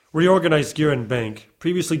Reorganized Gear and Bank,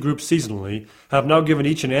 previously grouped seasonally, have now given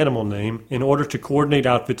each an animal name in order to coordinate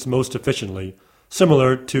outfits most efficiently,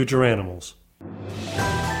 similar to Geranimals.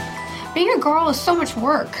 Being a girl is so much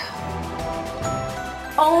work.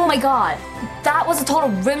 Oh my god, that was a total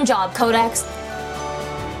rim job, Codex.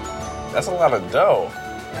 That's a lot of dough.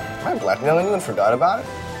 Am I blackmailing you and forgot about it?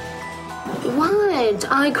 What?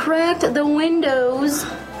 I cracked the windows.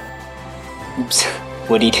 Oops.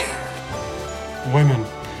 Woodied. Women.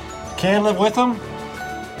 Can't live with them?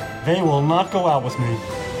 They will not go out with me.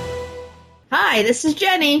 Hi, this is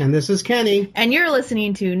Jenny. And this is Kenny. And you're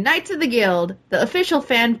listening to Knights of the Guild, the official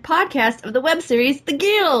fan podcast of the web series The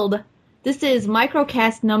Guild. This is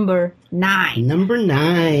microcast number 9. Number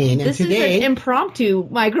 9. This is an impromptu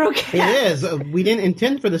microcast. It is. We didn't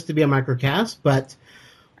intend for this to be a microcast, but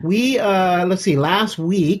we, last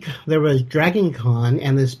week there was Dragon Con,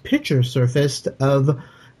 and this picture surfaced of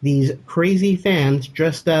these crazy fans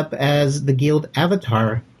dressed up as the Guild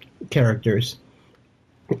avatar characters.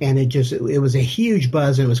 And it was a huge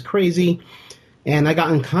buzz, and it was crazy. And I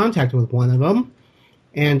got in contact with one of them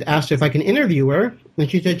and asked her if I can interview her. And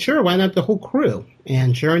she said, sure, why not the whole crew?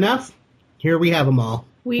 And sure enough, here we have them all.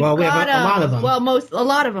 We have a lot of them. Well, a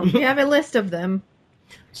lot of them. We have a list of them.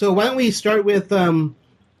 So why don't we start with you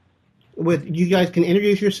guys can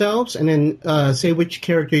introduce yourselves and then say which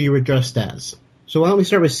character you were dressed as. So why don't we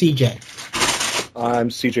start with CJ? I'm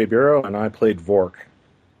CJ Bureau, and I played Vork.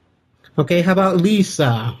 Okay, how about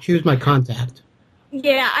Lisa? She was my contact.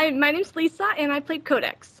 Yeah, my name's Lisa, and I played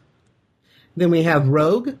Codex. Then we have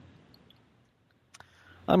Rogue.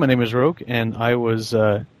 Hi, my name is Rogue, and I was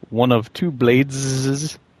one of 2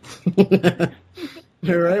 Blades. All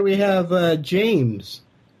right, we have James.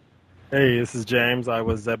 Hey, this is James. I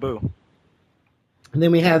was Zebu. And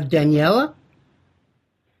then we have Daniela.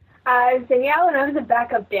 I was Danielle, and I was a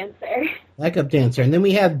backup dancer. Backup dancer. And then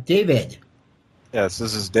we have David. Yes,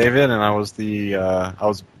 this is David, and I was the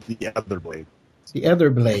other Blade. The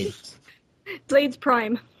other Blade. Blades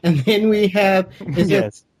Prime. And then we have is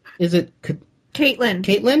it Caitlin.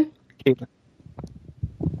 Caitlin.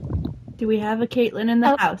 Do we have a Caitlin in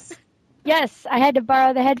the house? Yes, I had to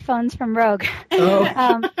borrow the headphones from Rogue. Oh.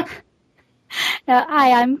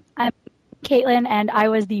 Hi, I'm Caitlin, and I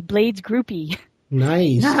was the Blades groupie.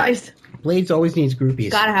 Nice. Blades always needs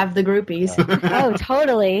groupies. Gotta have the groupies. Oh,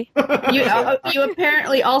 totally. You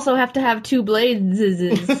apparently also have to have 2 Blades.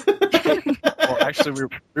 Well, actually,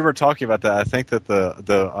 we were talking about that. I think that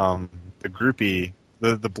the groupie,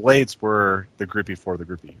 the Blades were the groupie for the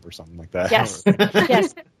groupie or something like that. Yes.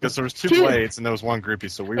 Yes. Because there was 2 Blades and there was 1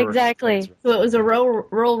 groupie, so we were exactly. So it was a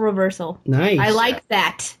role reversal. Nice. I like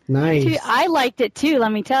that. Nice. I liked it too.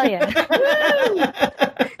 Let me tell you.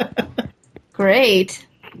 Great.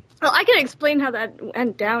 Well, I can explain how that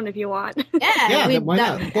went down if you want. Yeah, why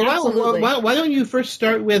not? Well, why don't you first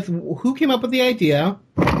start with who came up with the idea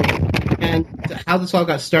and how this all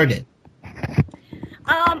got started?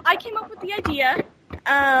 I came up with the idea.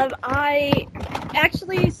 I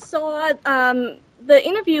actually saw the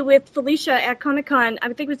interview with Felicia at Comic-Con.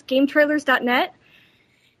 I think it was GameTrailers.net,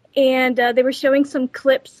 and they were showing some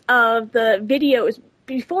clips of the videos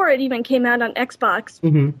before it even came out on Xbox.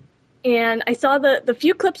 Mm-hmm. And I saw the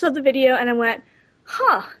few clips of the video, and I went,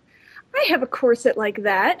 I have a corset like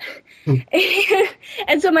that.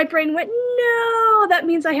 And so my brain went, no, that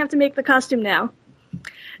means I have to make the costume now.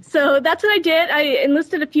 So that's what I did. I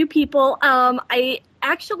enlisted a few people. I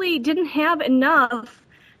actually didn't have enough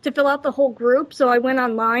to fill out the whole group, so I went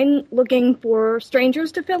online looking for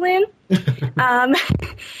strangers to fill in. And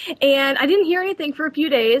I didn't hear anything for a few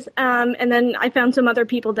days, and then I found some other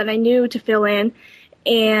people that I knew to fill in.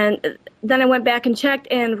 And then I went back and checked,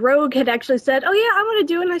 and Rogue had actually said, oh, yeah, I want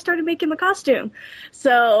to do it, and I started making the costume.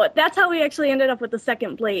 So that's how we actually ended up with the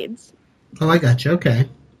second Blades. Oh, I got you. Okay.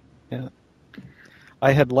 Yeah.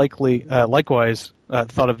 I had likewise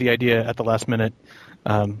thought of the idea at the last minute,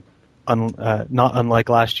 not unlike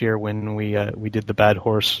last year when we did the Bad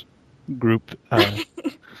Horse group.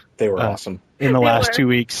 They were awesome. In the last 2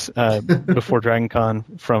 weeks before Dragon Con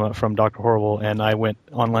from Dr. Horrible, and I went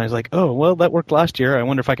online. I was like, oh, well, that worked last year. I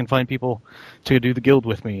wonder if I can find people to do the guild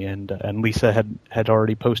with me. And Lisa had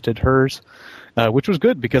already posted hers, which was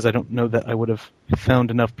good because I don't know that I would have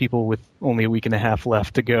found enough people with only a week and a half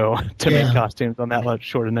left to go to make costumes on that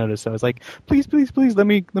short a notice. So I was like, please, let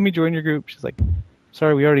me join your group. She's like,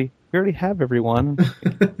 sorry, we already have everyone.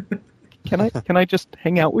 Can I just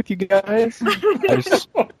hang out with you guys? I was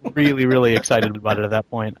really, really excited about it at that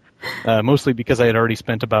point. Mostly because I had already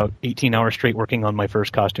spent about 18 hours straight working on my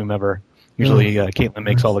first costume ever. Usually Caitlin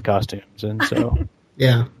makes all the costumes, and so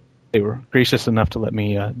yeah, they were gracious enough to let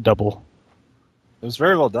me double It was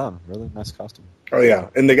very well done. Really nice costume. Oh yeah,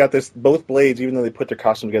 and they got this. Both Blades, even though they put their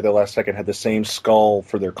costume together last second, had the same skull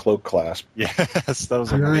for their cloak clasp. Yes, that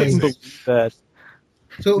was Nice. amazing. That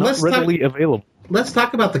So not let's readily available. Let's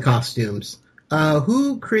talk about the costumes.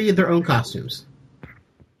 Who created their own costumes?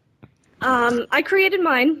 I created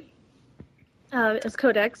mine as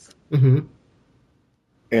Codex. Mm-hmm.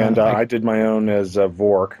 And I did my own as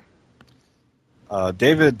Vork.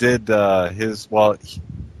 David did his. Well,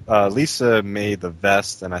 Lisa made the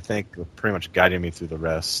vest, and I think pretty much guided me through the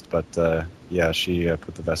rest. But yeah, she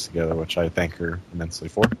put the vest together, which I thank her immensely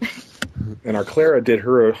for. And our Clara did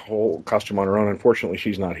her whole costume on her own. Unfortunately,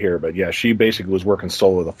 she's not here. But yeah, she basically was working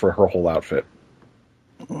solo for her whole outfit.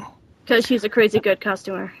 Because she's a crazy good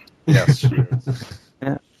costumer. Yes, she is.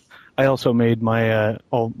 Yeah. I also made my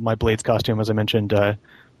all my Blades costume, as I mentioned,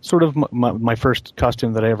 sort of my first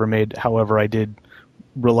costume that I ever made. However, I did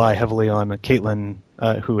rely heavily on Caitlin,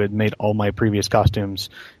 who had made all my previous costumes,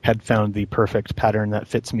 had found the perfect pattern that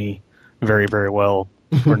fits me very, very well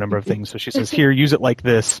for a number of things. So she says, here, use it like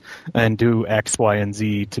this and do X, Y, and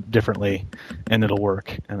Z differently, and it'll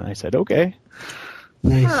work. And I said, okay.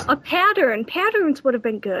 Nice. A pattern. Patterns would have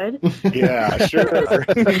been good. Yeah, sure.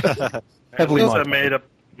 Heavily Lisa modified. made up.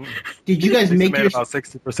 Did you guys Lisa make made your... about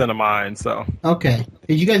 60% of mine? So Okay.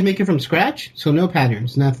 Did you guys make it from scratch? So no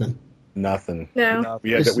patterns, nothing. Nothing. No.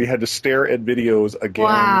 We had to stare at videos again,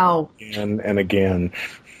 Wow. and again.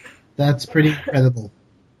 That's pretty incredible.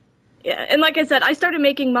 Yeah, and like I said, I started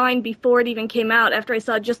making mine before it even came out, after I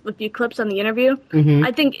saw just the few clips on the interview. Mhm.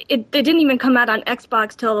 I think it didn't even come out on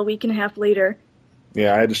Xbox till a week and a half later.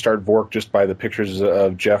 Yeah, I had to start Vork just by the pictures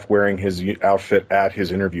of Jeff wearing his outfit at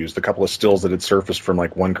his interviews. The couple of stills that had surfaced from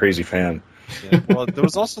like one crazy fan. Yeah, well, there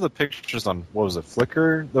was also the pictures on, what was it,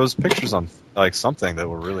 Flickr? Those pictures on like something that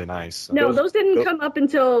were really nice. No, those didn't come up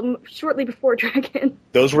until shortly before Dragon.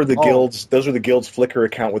 Those were the guild's. Those were the guild's Flickr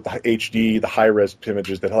account with the HD, the high res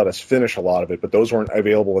images that let us finish a lot of it. But those weren't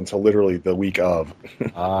available until literally the week of.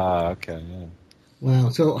 Okay, yeah. Wow.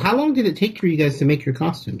 So how long did it take for you guys to make your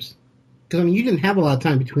costumes? Because, I mean, you didn't have a lot of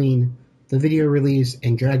time between the video release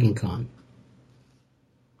and Dragon Con.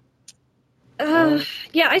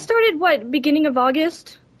 Yeah, I started, beginning of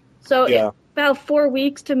August? So Yeah. about 4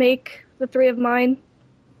 weeks to make the 3 of mine.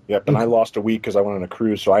 Yep, and I lost a week because I went on a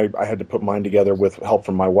cruise, so I had to put mine together with help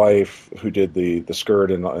from my wife, who did the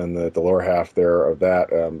skirt and the lower half there of that.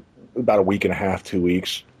 About a week and a half, 2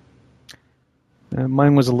 weeks.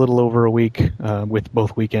 Mine was a little over a week, with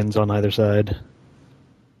both weekends on either side.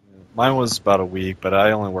 Mine was about a week, but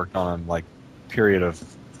I only worked on like period of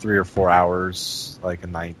 3 or 4 hours, like a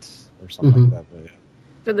night or something like that. But, yeah.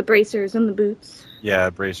 For the bracers and the boots. Yeah,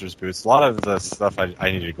 bracers, boots. A lot of the stuff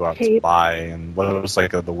I needed to go out to Tape. buy, and what was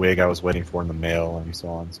like the wig I was waiting for in the mail, and so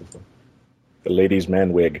on and so forth. The ladies'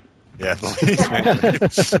 man wig. Yeah, the ladies' man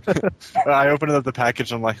wig. I opened up the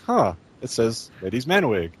package, and I'm like, huh, it says ladies' man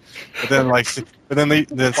wig. But then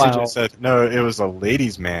then CJ said, no, it was a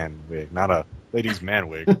ladies' man wig, not a ladies' man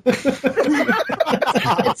wig.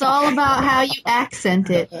 It's all about how you accent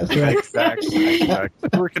it. Exactly.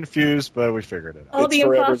 We were confused, but we figured it out. All the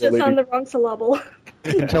emphasis on the wrong syllable.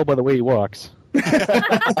 You can tell by the way he walks.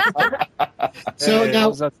 So Hey, now,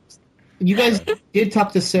 how's that? you guys did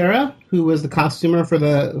talk to Sarah, who was the costumer for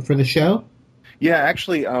the show? Yeah,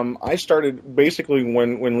 actually, I started basically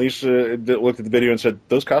when Lisa looked at the video and said,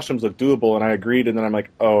 those costumes look doable, and I agreed, and then I'm like,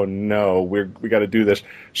 oh no, we got to do this.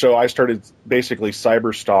 So I started basically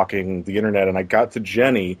cyber stalking the internet, and I got to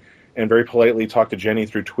Jenny and very politely talked to Jenny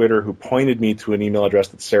through Twitter, who pointed me to an email address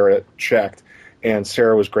that Sarah checked, and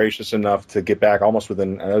Sarah was gracious enough to get back almost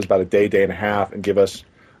within, it was about a day and a half, and give us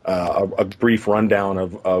a brief rundown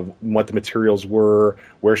of what the materials were,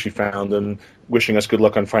 where she found them, wishing us good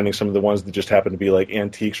luck on finding some of the ones that just happened to be like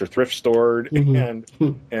antiques or thrift stored, and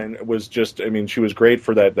it was just, I mean, she was great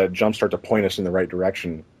for that jump start to point us in the right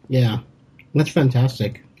direction. Yeah, that's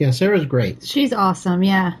fantastic. Yeah, Sarah's great. She's awesome,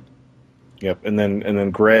 yeah. Yep, and then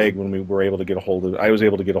Greg, when we were able to get a hold of, I was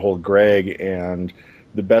able to get a hold of Greg, and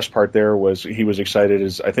the best part there was he was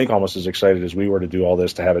excited, I think almost as excited as we were to do all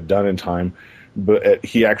this, to have it done in time. But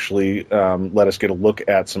he actually let us get a look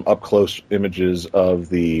at some up-close images of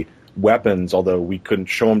the weapons, although we couldn't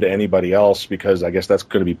show them to anybody else because I guess that's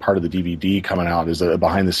going to be part of the DVD coming out, is a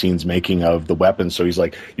behind-the-scenes making of the weapons. So he's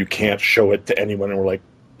like, you can't show it to anyone. And we're like,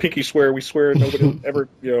 pinky swear, we swear nobody will ever,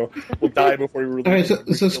 will die before we release All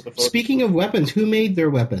right, so speaking of weapons, who made their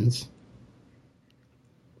weapons?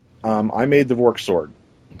 I made the Vork sword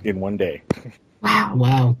in one day.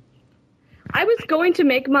 Wow. I was going to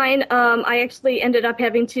make mine. I actually ended up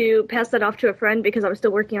having to pass that off to a friend because I was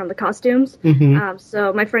still working on the costumes. Mhm.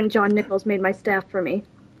 So my friend John Nichols made my staff for me.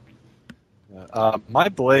 My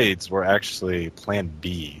blades were actually Plan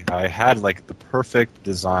B. I had like the perfect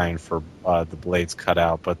design for the blades cut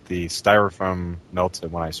out, but the styrofoam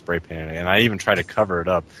melted when I spray painted it, and I even tried to cover it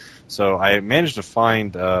up. So I managed to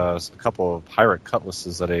find a couple of pirate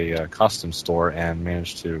cutlasses at a costume store, and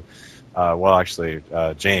managed to,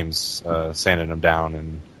 James sanded them down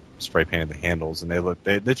and spray painted the handles, and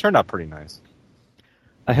they turned out pretty nice.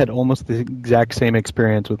 I had almost the exact same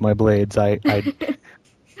experience with my blades. I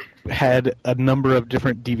had a number of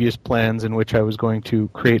different devious plans in which I was going to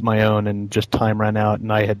create my own, and just time ran out,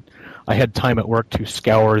 and I had time at work to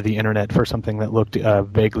scour the internet for something that looked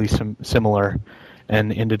vaguely similar,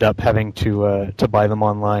 and ended up having to buy them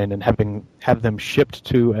online and have them shipped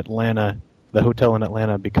to Atlanta, the hotel in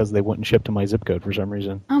Atlanta, because they wouldn't ship to my zip code for some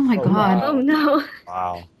reason. Oh my god. Oh no.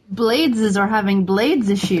 Wow. Blades are having blades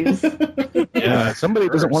issues. Yeah, somebody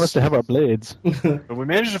doesn't want us to have our blades. But we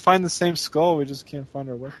managed to find the same skull. We just can't find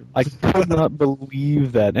our weapon. I could not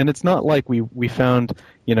believe that. And it's not like we found,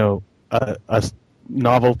 a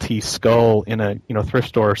novelty skull in a thrift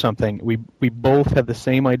store or something. We both had the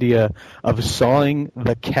same idea of sawing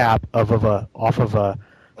the cap off of a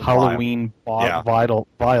Halloween vial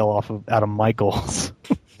out of Michael's.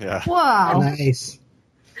 Yeah. Wow. Nice.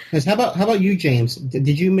 How about you, James?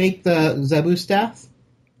 Did you make the Zebu staff?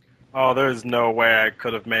 Oh, there's no way I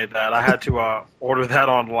could have made that. I had to order that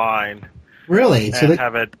online. Really? And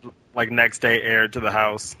have it next day aired to the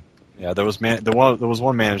house. Yeah, there was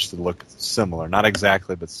one managed to look similar, not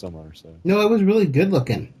exactly, but similar. So No, it was really good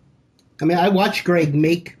looking. I mean, I watched Greg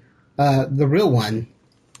make the real one.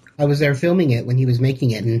 I was there filming it when he was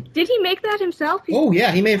making it, and Did he make that himself? oh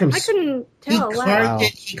yeah, he made it from. I couldn't tell.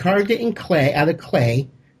 He carved it in clay, out of clay.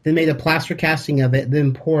 Then made a plaster casting of it.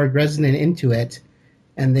 Then poured resin into it,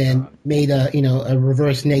 and then made a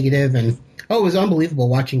reverse negative. And it was unbelievable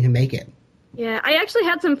watching him make it. Yeah, I actually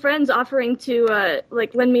had some friends offering to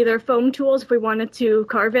lend me their foam tools if we wanted to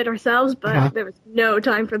carve it ourselves, but there was no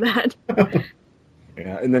time for that.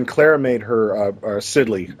 Yeah, and then Clara made her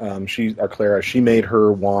Sidley. Clara. She made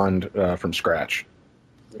her wand from scratch,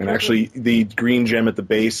 and actually, the green gem at the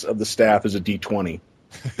base of the staff is a D20.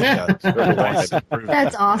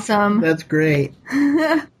 That's awesome. That's great.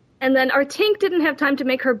 And then our Tink didn't have time to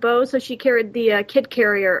make her bow, so she carried the kid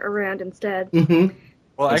carrier around instead. Mm-hmm.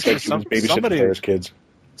 Well, actually, somebody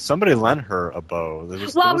lent her a bow.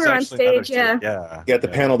 While we were on stage, yeah. Yeah, at the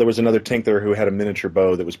panel, there was another Tink there who had a miniature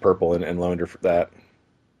bow that was purple and loaned her for that.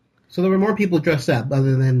 So there were more people dressed up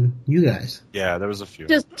other than you guys. Yeah, there was a few.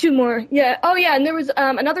 Just two more. Yeah. Oh, yeah, and there was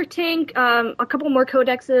another Tink, a couple more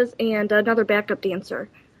codexes, and another backup dancer.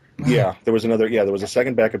 Yeah, there was another. Yeah, there was a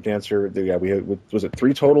second backup dancer. Yeah, we had. Was it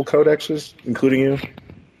 3 total codexes, including you?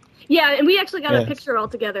 Yeah, and we actually got a picture all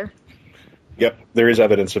together. Yep, there is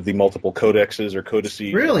evidence of the multiple codexes or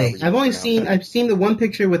codices. Really? I've seen the one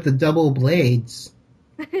picture with the double blades,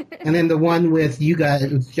 and then the one with you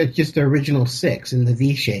guys, just the original 6 in the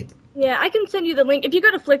V shape. Yeah, I can send you the link. If you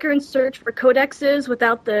go to Flickr and search for codexes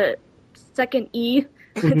without the second E,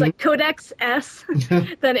 it's like Codex S,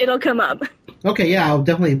 then it'll come up. Okay, yeah, I'll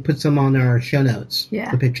definitely put some on our show notes.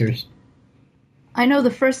 Yeah. The pictures. I know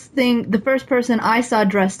the first person I saw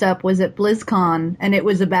dressed up was at BlizzCon, and it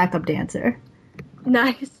was a backup dancer.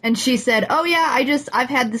 Nice. And she said, "Oh yeah, I've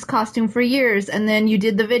had this costume for years." And then you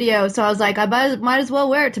did the video, so I was like, I might as well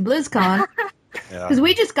wear it to BlizzCon because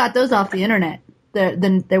we just got those off the internet.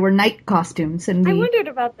 There were night costumes, and I wondered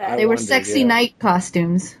about that. They were sexy night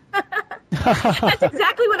costumes. That's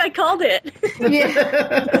exactly what I called it.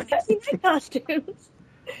 Yeah, sexy night costumes.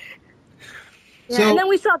 Yeah, So- and then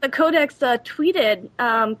we saw the Codex tweeted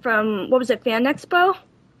from what was it, Fan Expo?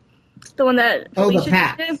 The one that the Felicia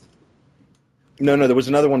pack. did? No, there was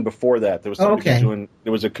another one before that. There was somebody okay. doing.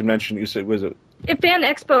 There was a convention. You said was it? At Fan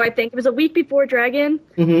Expo, I think. It was a week before Dragon,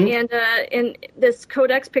 and this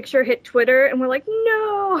Codex picture hit Twitter, and we're like,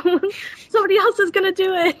 no, somebody else is going to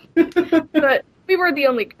do it. But we were the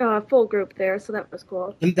only full group there, so that was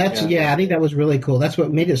cool. And that's I think that was really cool. That's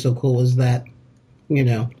what made it so cool was that,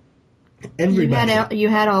 everybody. you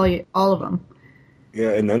had all of them. Yeah,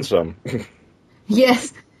 and then some.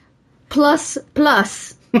 Yes, plus.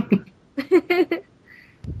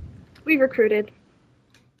 We recruited.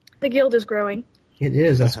 The guild is growing. It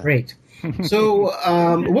is. That's great. So,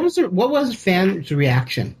 what was fans'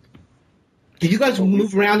 reaction? Did you guys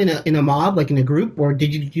move around in a mob, like in a group, or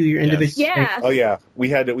did you do your individual? Yeah. Oh yeah, we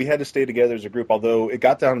had to stay together as a group. Although it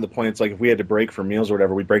got down to the point, it's like if we had to break for meals or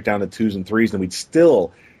whatever, we'd break down to 2s and 3s, and we'd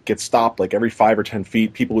still get stopped like every 5 or 10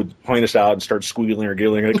 feet. People would point us out and start squealing or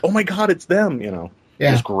giggling, like, "Oh my God, it's them!" It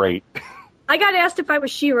was great. I got asked if I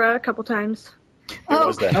was She-Ra a couple times. What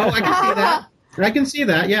was that? Oh, I can see that. I can see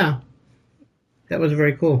that. Yeah. That was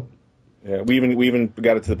very cool. Yeah, we even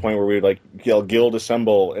got it to the point where we would like yell "Guild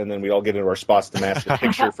assemble," and then we'd all get into our spots to match the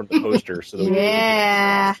picture from the poster. So that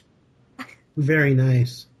Yeah. Very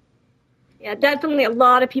nice. Yeah, definitely a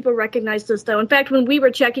lot of people recognized us, though. In fact, when we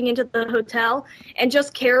were checking into the hotel and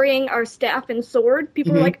just carrying our staff and sword,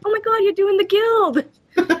 people were like, oh my god, you're doing the guild!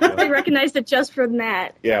 They recognized it just from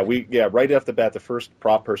that. Yeah, right off the bat, the first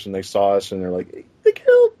prop person, they saw us, and they're like, hey, the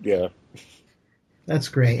guild! Yeah. That's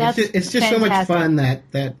great. That's it's just so much fantastic. fun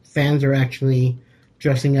that fans are actually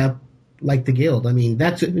dressing up like the guild. I mean,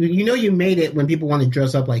 you made it when people want to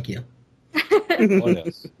dress up like you. Oh,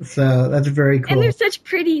 yes. So that's very cool. And they're such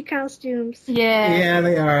pretty costumes. Yeah,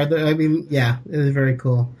 they are. I mean, yeah, it is very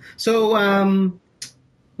cool. So,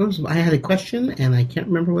 I had a question, and I can't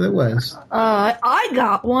remember what it was. I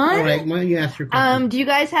got one. All right, why don't you ask your question? Do you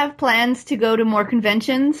guys have plans to go to more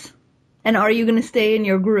conventions? And are you going to stay in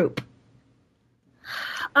your group?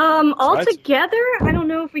 All together, I don't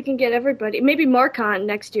know if we can get everybody. Maybe MarCon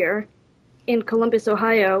next year in Columbus,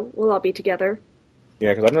 Ohio. We'll all be together.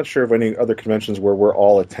 Yeah, because I'm not sure of any other conventions where we're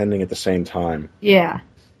all attending at the same time. Yeah.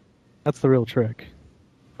 That's the real trick.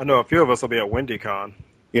 I know a few of us will be at WindyCon.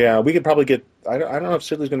 Yeah, we could probably get. I don't know if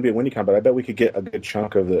Sidley's going to be at WindyCon, but I bet we could get a good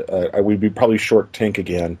chunk of the. We'd be probably short Tink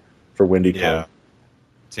again for WindyCon. Yeah,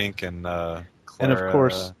 Tink and Clara. And of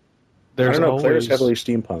course, I there's don't know. always Claire's heavily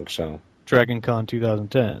steampunk, so. DragonCon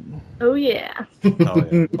 2010. Oh, yeah. Oh,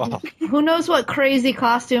 yeah. Oh. Who knows what crazy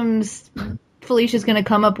costumes Felicia's going to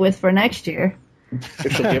come up with for next year?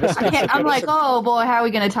 If she'll give us, I'm like, oh boy, how are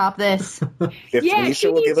we going to top this? if Yeah, Felicia she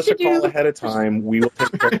will give needs us a to call do- ahead of time, we will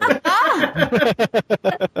take care of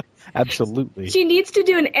it. Absolutely. She needs to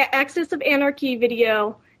do an Axis of Anarchy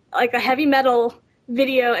video, like a heavy metal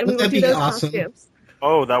video, and we will That'd do be those awesome. costumes.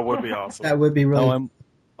 Oh, that would be awesome. That would be really. Oh, I'm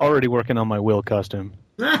already working on my Will costume.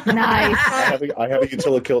 Nice. I have a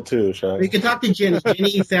Utila kilt too, Shai. We can talk to Jenny.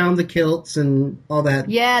 Jenny found the kilts and all that.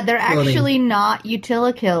 Yeah, they're Clothing. actually not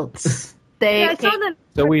Utilikilts. They Yeah, I saw them.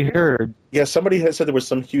 So we heard. Yeah, somebody had said there was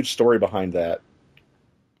some huge story behind that.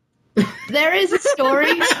 There is a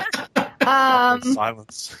story.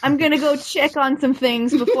 Silence. I'm gonna go check on some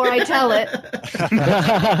things before I tell it.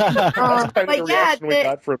 That's kind of but the yeah, reaction we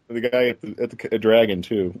got from the guy at the Dragon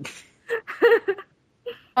too.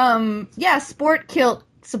 Yeah, Sport Kilt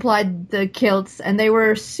supplied the kilts, and they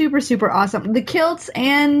were super, super awesome. The kilts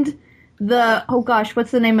and the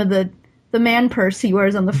what's the name of the man purse he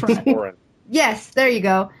wears on the front? Warren. Yes, there you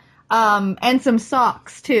go. And some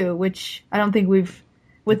socks too, which I don't think we've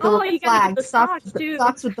with the little you gotta get flags. the socks, too.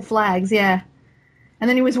 Socks with the flags, yeah. And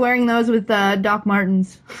then he was wearing those with Doc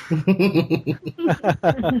Martens.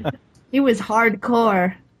 He was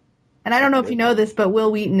hardcore. And I don't know if you know this, but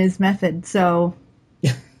Will Wheaton is method, so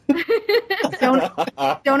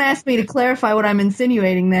don't ask me to clarify what I'm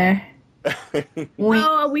insinuating there.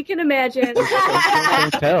 Oh, we can imagine.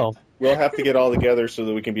 Don't tell. We'll have to get all together so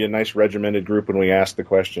that we can be a nice regimented group when we ask the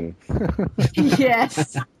question.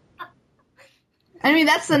 Yes. I mean,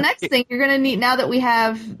 that's the next thing you're going to need now that we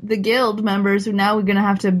have the guild members. Now we're going to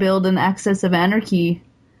have to build an Axis of Anarchy.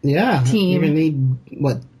 Yeah. Team. You're going to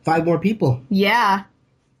need, 5 more people? Yeah.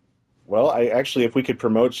 Well, if we could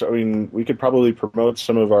promote, we could probably promote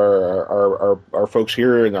some of our folks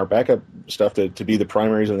here and our backup stuff to be the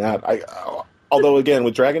primaries in that. Although, again,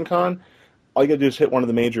 with DragonCon, all you got to do is hit one of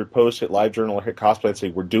the major posts, hit LiveJournal, or hit Cosplay, and say,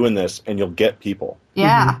 we're doing this, and you'll get people.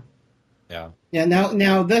 Yeah. Yeah. Yeah, now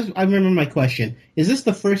I remember my question. Is this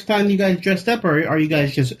the first time you guys dressed up, or are you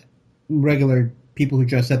guys just regular people who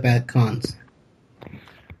dress up at cons?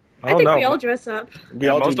 I think we all dress up.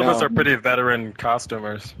 Most of us are pretty veteran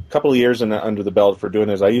costumers. A couple of years under the belt for doing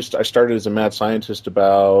this. I started as a mad scientist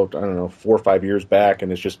about, 4 or 5 years back,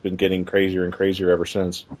 and it's just been getting crazier and crazier ever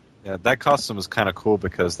since. Yeah, that costume was kind of cool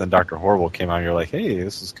because then Dr. Horrible came out and you're like, hey,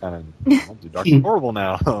 this is kind of, I'll do Dr. Horrible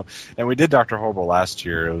now. And we did Dr. Horrible last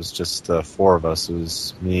year. It was just 4 of us. It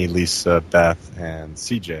was me, Lisa, Beth, and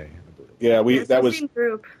CJ. Yeah, that was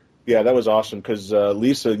group. Yeah, that was awesome because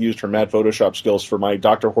Lisa used her mad Photoshop skills for my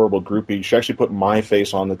Dr. Horrible groupie. She actually put my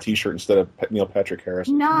face on the T-shirt instead of Neil Patrick Harris.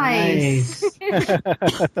 Nice. And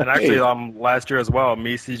actually, last year as well,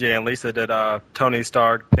 me, CJ, and Lisa did Tony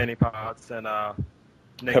Stark, Penny Potts, and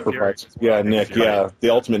Nick Pepper Fury. Potts. Yeah, Nick. Yeah,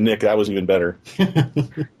 the ultimate Nick. That was even better.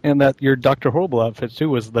 And that your Dr. Horrible outfit, too,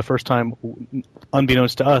 was the first time,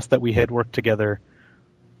 unbeknownst to us, that we had worked together.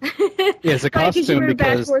 Yeah, as a costume because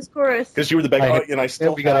you were the bad and I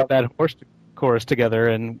still we got a bad horse chorus together,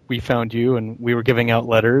 and we found you, and we were giving out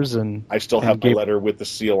letters, and I still have my letter with the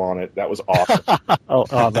seal on it. That was awesome.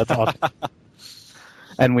 oh, that's awesome.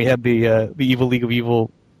 And we had the Evil League of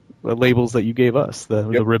Evil labels that you gave us, the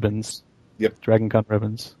ribbons. Yep, DragonCon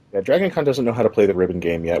ribbons. Yeah, Dragon Con doesn't know how to play the ribbon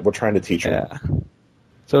game yet. We're trying to teach them. Yeah.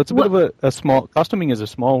 So it's a bit of a small... Costuming is a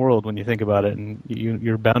small world when you think about it, and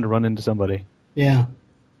you're bound to run into somebody. Yeah.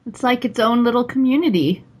 It's like its own little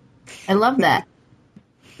community. I love that.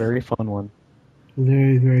 Very fun one.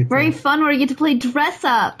 Very, very cool. Very fun where you get to play dress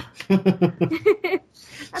up.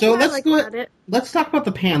 So let's talk about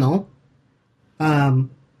the panel.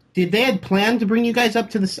 Did they had planned to bring you guys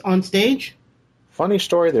up to this on stage? Funny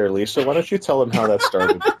story there, Lisa. Why don't you tell them how that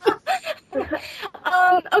started?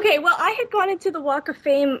 Okay, well, I had gone into the Walk of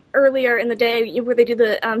Fame earlier in the day where they do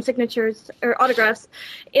the signatures or autographs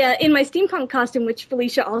in my steampunk costume, which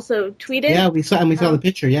Felicia also tweeted. Yeah, we saw the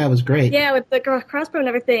picture. Yeah, it was great. Yeah, with the crossbow and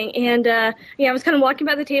everything. And, I was kind of walking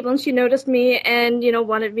by the table, and she noticed me and,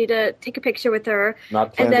 wanted me to take a picture with her.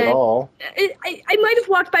 Not planned at all. I might have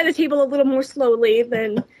walked by the table a little more slowly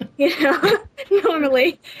than,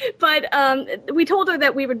 normally. But we told her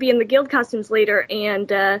that we would be in the guild costumes later, and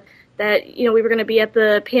that, we were going to be at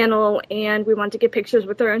the panel, and we wanted to get pictures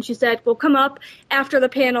with her. And she said, we'll come up after the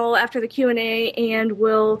panel, after the Q&A, and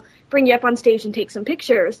we'll bring you up on stage and take some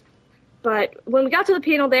pictures. But when we got to the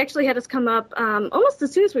panel, they actually had us come up almost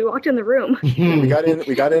as soon as we walked in the room. We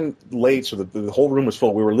got in late, so the whole room was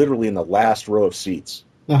full. We were literally in the last row of seats.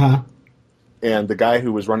 Uh-huh. And the guy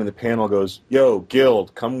who was running the panel goes, "Yo,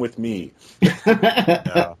 Guild, come with me."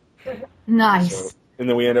 Nice. So, and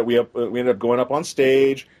then we ended up going up on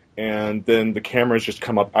stage. And then the cameras just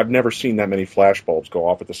come up. I've never seen that many flash bulbs go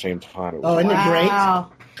off at the same time. Isn't it great?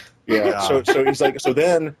 Yeah. So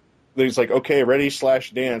he's like, okay, ready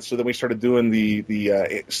 / dance. So then we started doing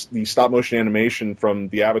the stop motion animation from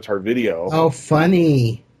the Avatar video. Oh,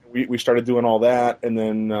 funny. We started doing all that, and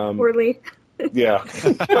then poorly. Yeah.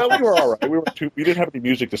 Well, we were all right. We didn't have any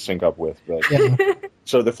music to sync up with, but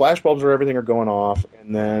so the flash bulbs are going off,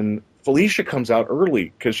 and then Felicia comes out early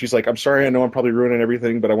because she's like, "I'm sorry, I know I'm probably ruining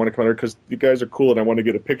everything, but I want to come out here because you guys are cool and I want to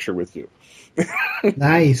get a picture with you."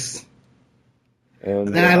 Nice.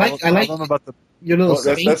 And I like about your little.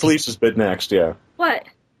 That's Lisa's bit next, yeah. What?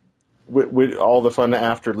 With all the fun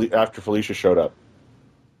after Felicia showed up.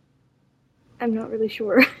 I'm not really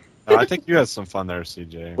sure. I think you had some fun there,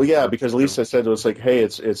 CJ. Well, yeah, because Lisa said it was like, "Hey,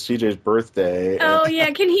 it's CJ's birthday." Oh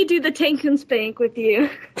yeah, can he do the tank and spank with you?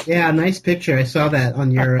 Yeah, nice picture. I saw that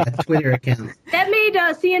on your Twitter account. That made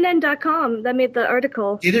CNN.com. That made the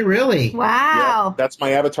article. Did it really? Wow. Yeah, that's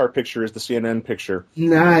my avatar picture. Is the CNN picture?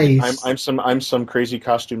 Nice. I'm some crazy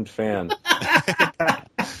costumed fan.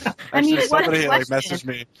 Actually, somebody messaged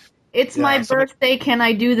me. It's my birthday. Can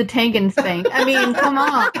I do the tank and spank? I mean, come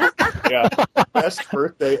on. Yeah, best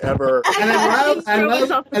birthday ever. And I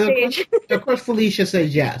love. Of course, Felicia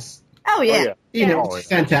says yes. Oh yeah. It's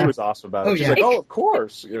fantastic. She was awesome about it. Oh, She's yeah. like, of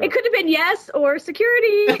course. It could have been yes or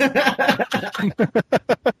security.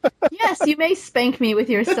 Yes, you may spank me with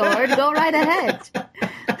your sword. Go right ahead.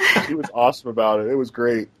 She was awesome about it. It was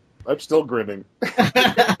great. I'm still grinning.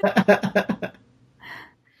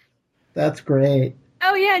 That's great.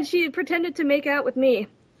 Oh yeah, and she pretended to make out with me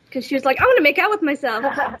because she was like, "I want to make out with myself."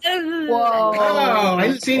 Whoa! Oh, I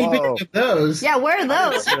didn't see any pictures of those. Yeah, where are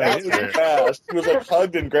those? Yeah, it was fast. He was like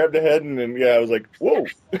hugged and grabbed a head, and I was like, "Whoa!"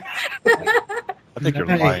 I think you're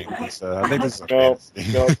lying, Lisa. I think this is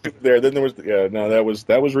no. There, then there was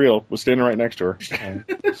that was real. Was standing right next to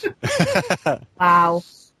her. Wow.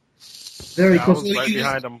 Very cool. I was right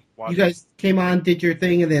behind him. You guys came on, did your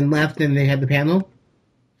thing, and then left, and they had the panel.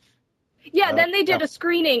 Yeah, then they did a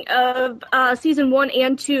screening of season 1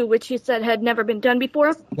 and 2, which she said had never been done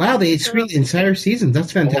before. Wow, they screened the entire season.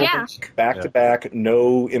 That's fantastic. Yeah. Back to back,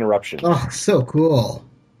 no interruption. Oh, so cool.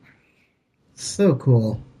 So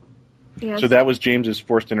cool. Yeah. So that was James's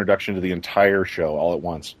forced introduction to the entire show all at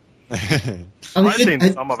once. I've seen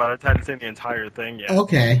some of it. I hadn't seen the entire thing yet.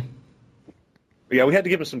 Okay. Yeah, we had to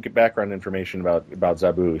give him some background information about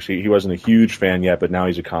Zabu. He wasn't a huge fan yet, but now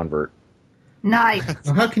he's a convert. Nice.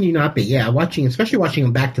 Well, how can you not be? Yeah, especially watching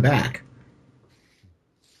them back to back.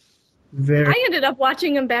 I ended up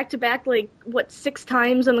watching them back to back 6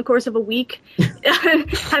 times in the course of a week,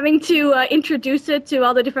 having to introduce it to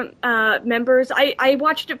all the different members. I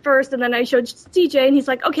watched it first, and then I showed CJ, and he's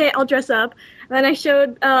like, "Okay, I'll dress up." And then I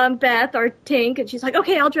showed Beth, our tank, and she's like,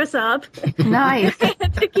 "Okay, I'll dress up." Nice. I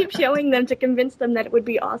had to keep showing them to convince them that it would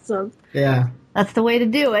be awesome. Yeah. That's the way to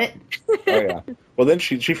do it. Oh, yeah. Well, then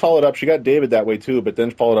she followed up. She got David that way, too, but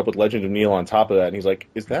then followed up with Legend of Neil on top of that. And he's like,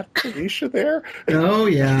 "Is that Felicia there?" Oh,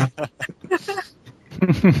 yeah.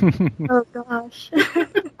 Oh, gosh.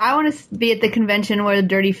 I want to be at the convention where the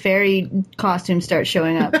Dirty Fairy costumes start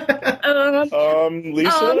showing up. Lisa?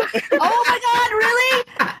 Oh, my God, really?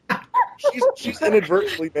 she's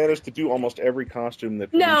inadvertently managed to do almost every costume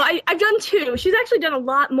that. No, I've done 2. She's actually done a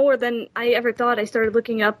lot more than I ever thought. I started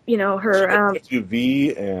looking up, her.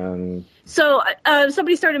 SUV and. So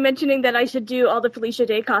somebody started mentioning that I should do all the Felicia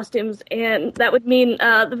Day costumes, and that would mean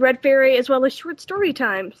the Red Fairy as well as short story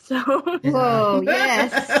time. So. Whoa!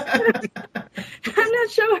 Yes. I'm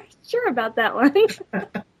not sure about that one.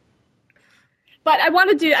 But I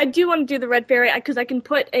do want to do the Red Fairy because I can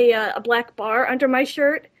put a black bar under my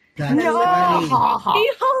shirt. That's Behold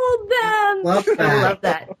them! Love that. I love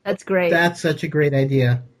that. That's great. That's such a great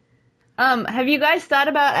idea. Have you guys thought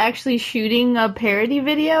about actually shooting a parody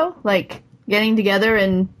video? Like, getting together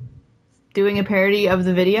and doing a parody of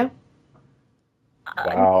the video?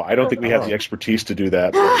 Wow, I don't think we have the expertise to do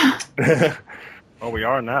that. Well, we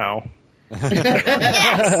are now.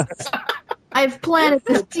 Yes! I've planted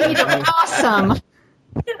the seed of awesome.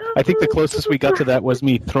 I think the closest we got to that was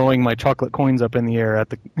me throwing my chocolate coins up in the air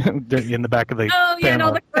at in the back of the. Oh yeah, and all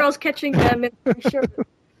panel. the girls catching them in their shirt.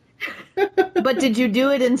 But did you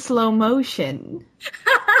do it in slow motion?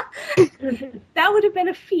 That would have been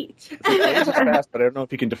a feat. It's fast, but I don't know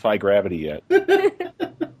if you can defy gravity yet.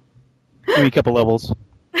 Maybe a couple levels.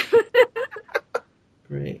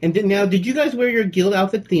 Great. And did you guys wear your guild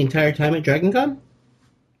outfit the entire time at DragonCon?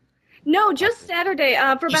 No, just Saturday,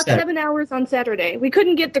 for about 7 hours on Saturday. We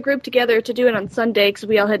couldn't get the group together to do it on Sunday because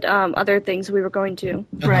we all had other things we were going to.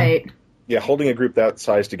 Right. Yeah, holding a group that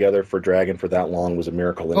size together for Dragon for that long was a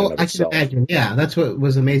miracle in and of I itself. can imagine. Yeah, that's what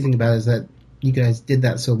was amazing about it, is that you guys did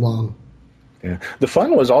that so long. Yeah, the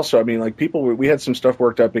fun was also, I mean, like we had some stuff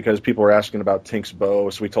worked up because people were asking about Tink's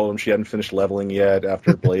bow, so we told them she hadn't finished leveling yet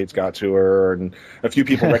after Blades got to her, and a few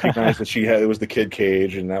people recognized that it was the kid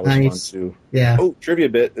cage, and that was fun too. Yeah. Oh, trivia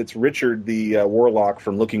bit: it's Richard, the warlock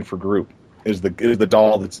from Looking for Group, is the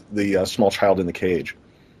doll that's the small child in the cage.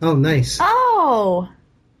 Oh, nice. Oh.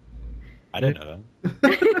 I didn't know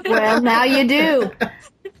that. Well, now you do.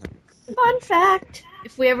 Fun fact.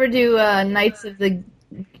 If we ever do Knights of the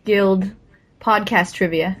Guild podcast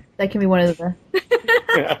trivia, that can be one of the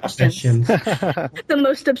questions. The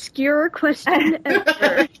most obscure question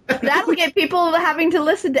ever. That'll get people having to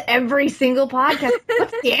listen to every single podcast.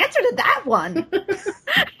 What's the answer to that one?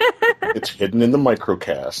 It's hidden in the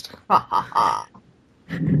microcast. Ha ha ha.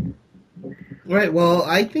 All right, well,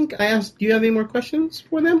 I think I asked, do you have any more questions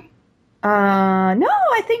for them? No,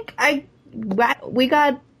 I think we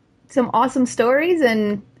got some awesome stories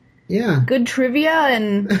and good trivia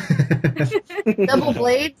and double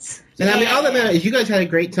blades. And I mean, all that matters is you guys had a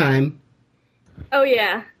great time. Oh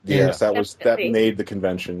yeah. Yes, that made the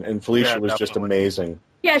convention, and Felicia was just amazing.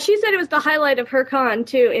 Yeah, she said it was the highlight of her con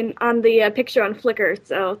too, on the picture on Flickr.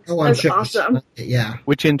 So that was awesome. Yeah.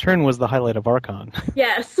 Which in turn was the highlight of our con.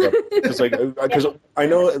 Yes. Because I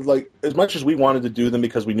know, like, as much as we wanted to do them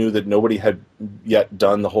because we knew that nobody had yet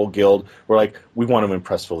done the whole guild, we're like, we want to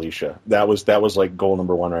impress Felicia. That was like goal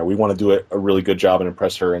number one, right? We want to do a really good job and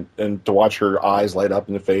impress her, and to watch her eyes light up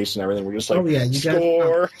in the face and everything. We're just like, oh yeah,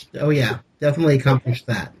 score. Oh yeah, definitely accomplished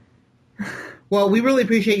that. Well, we really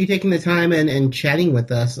appreciate you taking the time and chatting with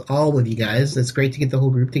us, all of you guys. It's great to get the whole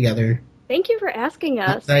group together. Thank you for asking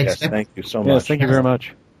us. Yes, thank you so much. Yes, thank you very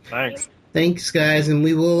much. Thanks. Thanks, guys, and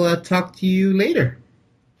we will talk to you later.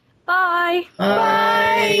 Bye.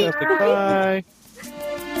 Bye. Bye.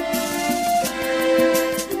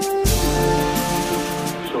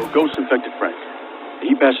 So Ghost infected Frank.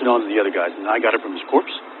 He passed it on to the other guys, and I got it from his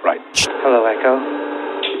corpse? Right. Hello, Echo.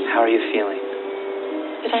 How are you feeling?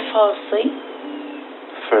 Did I fall asleep?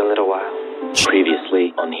 For a little while.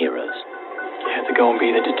 Previously on Heroes. You had to go and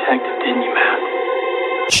be the detective, didn't you, Matt?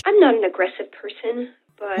 I'm not an aggressive person,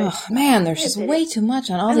 but... Oh, man, there's just way too much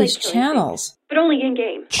on all these channels. But only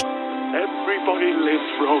in-game. Everybody lives,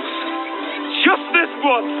 Rose. Just this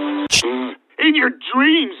once! In your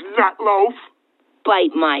dreams, Nutloaf!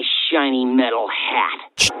 Bite my shiny metal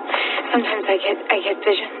hat. Sometimes I get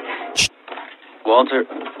visions. Walter,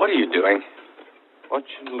 what are you doing? Watch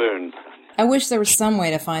and learn. I wish there was some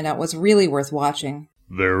way to find out what's really worth watching.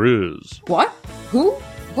 There is. What? Who?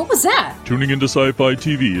 What was that? Tuning into Sci-Fi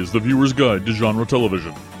TV is the viewer's guide to genre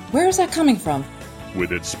television. Where is that coming from?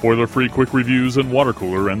 With its spoiler-free quick reviews and water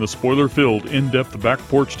cooler and the spoiler-filled in-depth back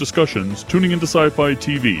porch discussions, Tuning into Sci-Fi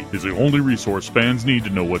TV is the only resource fans need to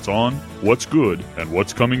know what's on, what's good, and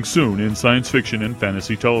what's coming soon in science fiction and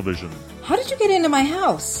fantasy television. How did you get into my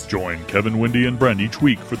house? Join Kevin, Wendy, and Brent each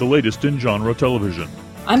week for the latest in genre television.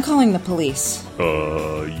 I'm calling the police.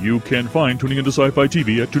 You can find Tuning into Sci-Fi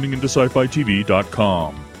TV at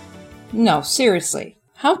tuningintosci-fi-tv.com. No, seriously.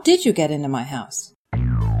 How did you get into my house?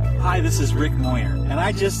 Hi, this is Rick Moyer, and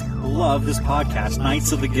I just love this podcast,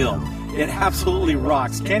 Knights of the Guild. It absolutely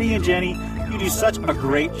rocks. Kenny and Jenny, you do such a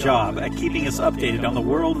great job at keeping us updated on the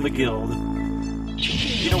world of the Guild.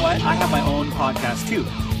 You know what? I have my own podcast, too.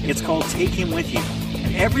 It's called Take Him With You.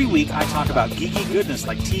 And every week I talk about geeky goodness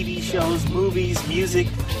like TV shows, movies, music,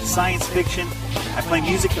 science fiction. I play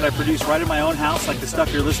music that I produce right in my own house, like the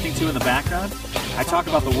stuff you're listening to in the background. I talk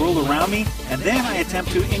about the world around me, and then I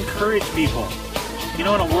attempt to encourage people. You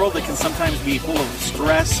know, in a world that can sometimes be full of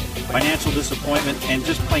stress, financial disappointment, and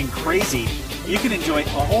just plain crazy, you can enjoy a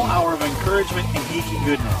whole hour of encouragement and geeky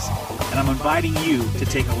goodness. And I'm inviting you to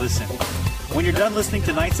take a listen. When you're done listening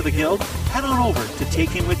to Knights of the Guild, head on over to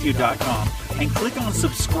TakeHimWithYou.com and click on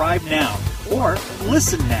subscribe now or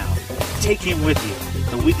listen now. Take Him With You,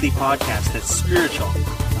 the weekly podcast that's spiritual,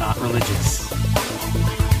 not religious.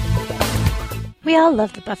 We all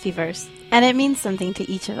love the Buffyverse, and it means something to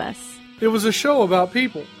each of us. It was a show about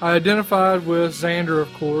people. I identified with Xander,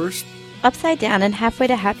 of course. Upside Down and Halfway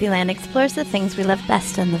to Happy Land explores the things we love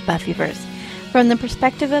best in the Buffyverse, from the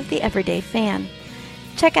perspective of the everyday fan.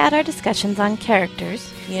 Check out our discussions on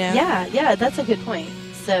characters. Yeah, that's a good point.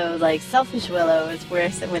 So, like, Selfish Willow is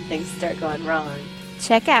where when things start going wrong.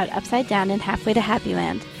 Check out Upside Down and Halfway to Happy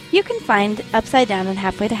Land. You can find Upside Down and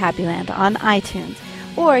Halfway to Happy Land on iTunes,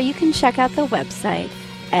 or you can check out the website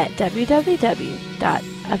at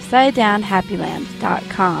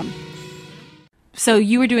www.upsidedownhappyland.com. So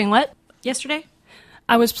you were doing what yesterday?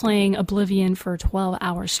 I was playing Oblivion for 12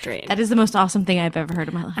 hours straight. That is the most awesome thing I've ever heard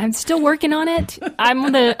in my life. I'm still working on it.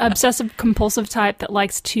 I'm the obsessive-compulsive type that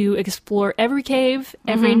likes to explore every cave,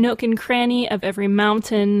 every nook and cranny of every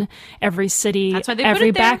mountain, every city, That's why they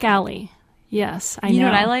every put it there. back alley. Yes, I know. You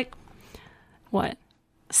know what I like? What?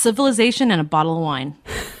 Civilization and a bottle of wine.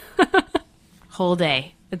 Whole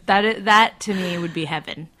day. That to me would be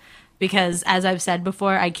heaven. Because, as I've said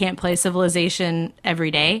before, I can't play Civilization every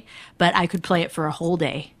day, but I could play it for a whole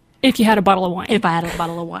day. If you had a bottle of wine. If I had a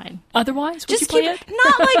bottle of wine. Otherwise, would just you play it?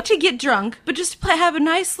 Not like to get drunk, but just have a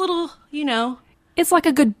nice little, It's like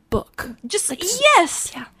a good book. Just,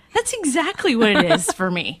 yes! Yeah. That's exactly what it is for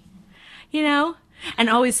me. And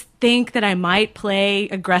always think that I might play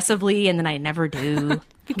aggressively, and then I never do.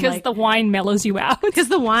 Because the wine mellows you out. Because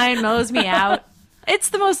the wine mellows me out.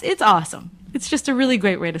 It's awesome. It's just a really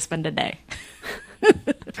great way to spend a day.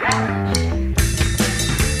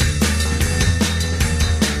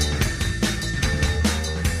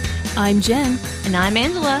 I'm Jen. And I'm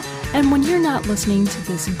Angela. And when you're not listening to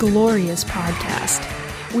this glorious podcast,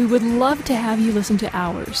 we would love to have you listen to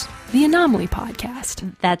ours, the Anomaly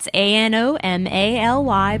Podcast. That's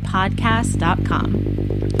ANOMALY podcast.com.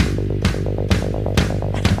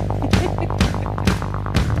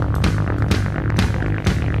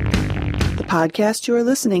 The podcast you are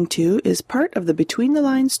listening to is part of the Between the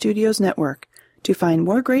Lines Studios network. To find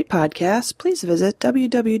more great podcasts, please visit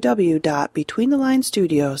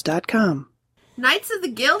www.betweenthelinestudios.com. Knights of the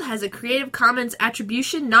Guild has a Creative Commons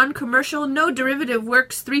Attribution, Non-Commercial, No Derivative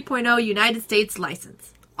Works 3.0 United States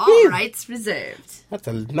license. All rights reserved. That's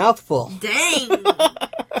a mouthful. Dang.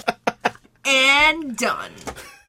 And done.